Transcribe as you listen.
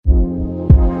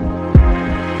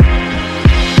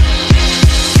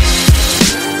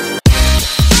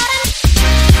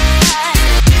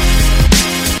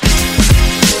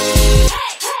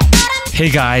Hey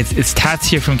guys, it's Tats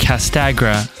here from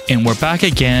Castagra, and we're back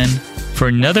again for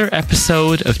another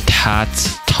episode of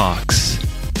Tats Talks.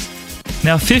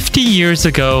 Now, 50 years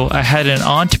ago, I had an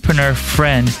entrepreneur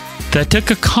friend that took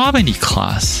a comedy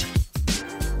class.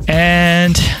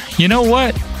 And you know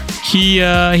what? He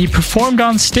performed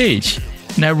on stage.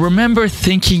 And I remember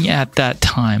thinking at that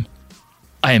time,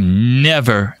 I am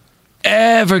never,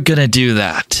 ever gonna do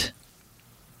that.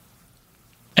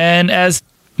 And as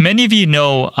many of you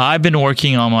know, I've been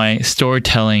working on my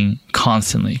storytelling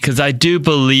constantly because I do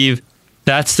believe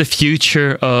that's the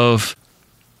future of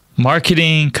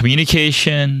marketing,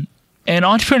 communication, and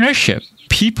entrepreneurship.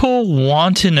 People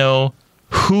want to know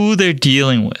who they're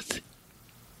dealing with.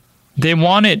 They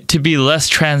want it to be less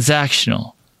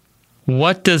transactional.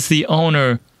 What does the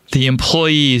owner, the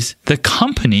employees, the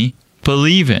company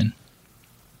believe in?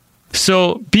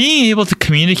 So being able to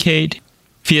communicate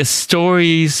via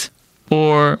stories,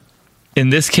 or in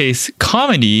this case,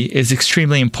 comedy, is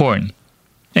extremely important.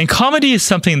 And comedy is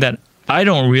something that I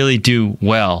don't really do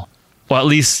well, or at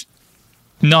least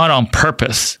not on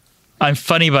purpose. I'm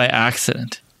funny by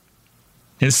accident.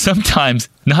 And sometimes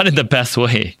not in the best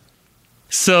way.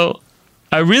 So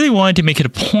I really wanted to make it a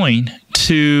point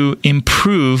to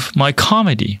improve my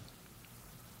comedy.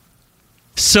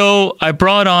 So I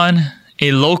brought on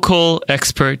a local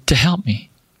expert to help me.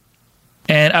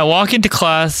 And I walk into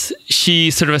class, she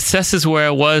sort of assesses where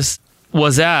I was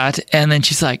at, and then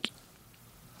she's like,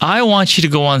 I want you to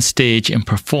go on stage and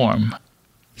perform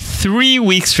 3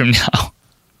 weeks from now.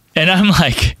 And I'm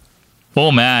like,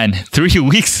 oh man, 3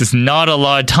 weeks is not a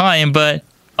lot of time, but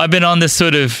I've been on this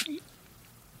sort of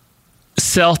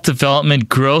self-development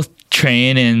growth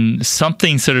train, and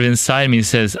something sort of inside me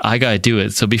says, I gotta do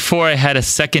it. So before I had a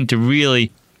second to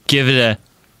really give it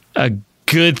a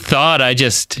good thought, I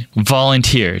just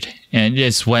volunteered and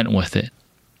just went with it.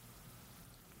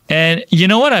 And you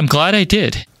know what? I'm glad I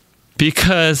did,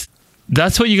 because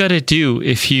that's what you got to do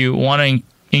if you want to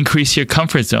increase your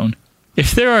comfort zone.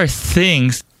 If there are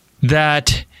things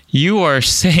that you are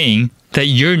saying that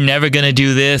you're never going to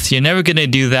do this, you're never going to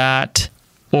do that,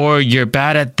 or you're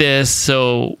bad at this,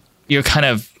 so you're kind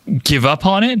of give up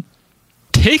on it,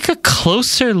 take a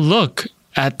closer look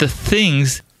at the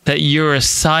things that you're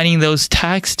assigning those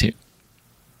tags to.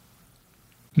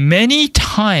 Many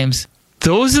times,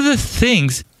 those are the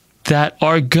things that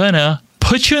are gonna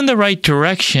put you in the right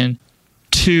direction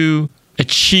to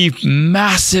achieve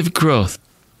massive growth.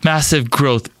 Massive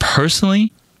growth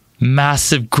personally,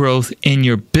 massive growth in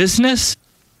your business,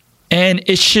 and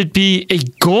it should be a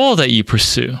goal that you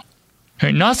pursue,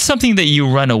 right? Not something that you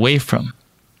run away from.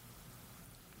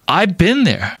 I've been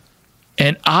there,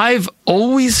 and I've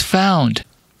always found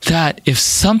that if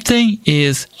something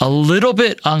is a little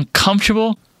bit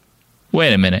uncomfortable,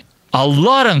 wait a minute, a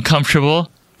lot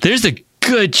uncomfortable, there's a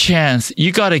good chance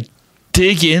you got to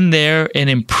dig in there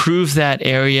and improve that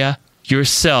area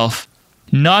yourself,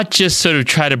 not just sort of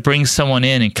try to bring someone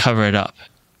in and cover it up.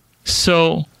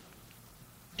 So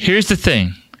here's the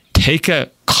thing. Take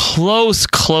a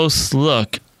close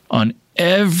look on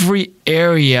every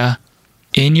area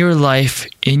in your life,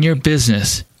 in your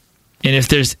business. And if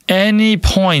there's any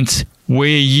points where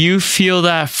you feel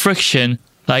that friction,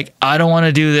 like, I don't want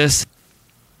to do this,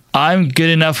 I'm good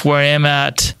enough where I am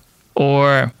at,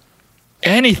 or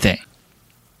anything,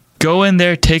 go in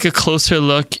there, take a closer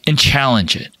look, and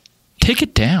challenge it. Take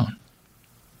it down.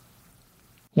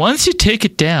 Once you take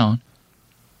it down,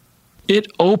 it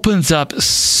opens up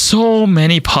so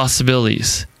many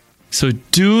possibilities. So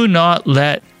do not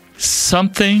let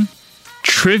something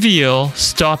trivial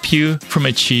stop you from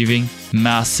achieving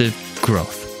massive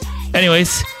growth.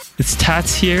 Anyways, it's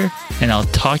Tats here, and I'll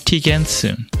talk to you again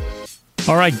soon.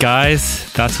 All right,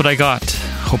 guys, that's what I got.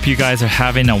 Hope you guys are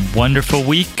having a wonderful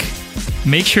week.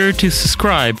 Make sure to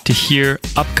subscribe to hear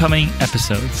upcoming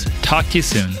episodes. Talk to you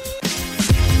soon.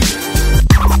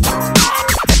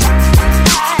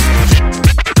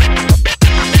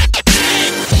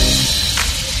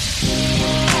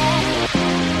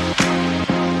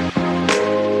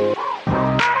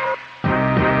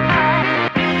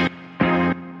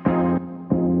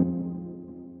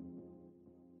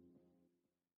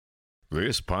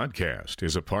 This podcast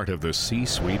is a part of the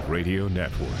C-Suite Radio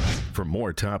Network. For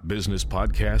more top business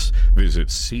podcasts,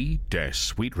 visit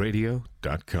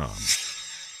c-suiteradio.com.